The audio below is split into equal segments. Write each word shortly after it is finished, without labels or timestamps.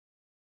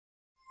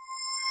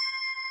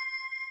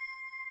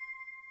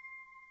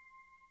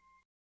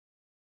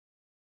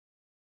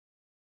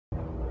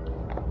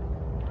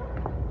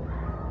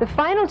The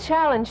final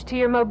challenge to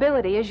your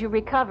mobility as you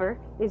recover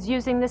is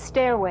using the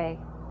stairway.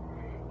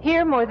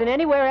 Here, more than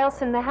anywhere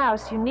else in the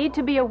house, you need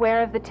to be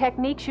aware of the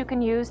techniques you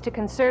can use to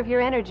conserve your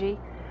energy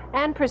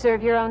and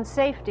preserve your own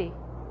safety.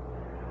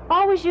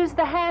 Always use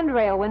the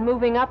handrail when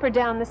moving up or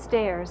down the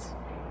stairs.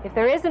 If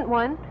there isn't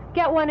one,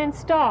 get one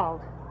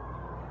installed.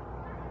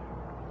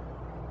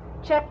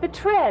 Check the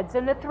treads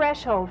and the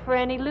threshold for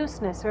any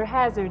looseness or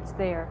hazards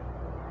there.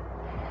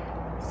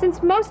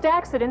 Since most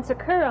accidents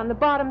occur on the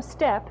bottom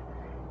step,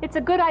 it's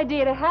a good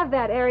idea to have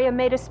that area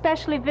made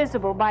especially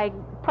visible by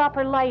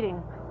proper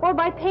lighting or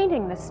by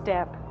painting the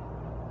step.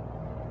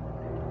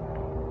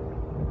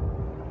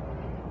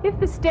 If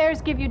the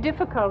stairs give you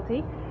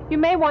difficulty, you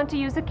may want to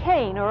use a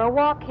cane or a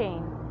walk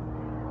cane.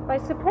 By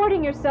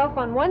supporting yourself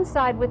on one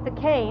side with the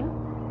cane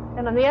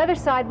and on the other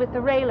side with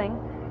the railing,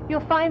 you'll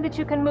find that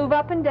you can move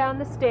up and down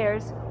the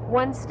stairs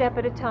one step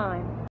at a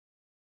time.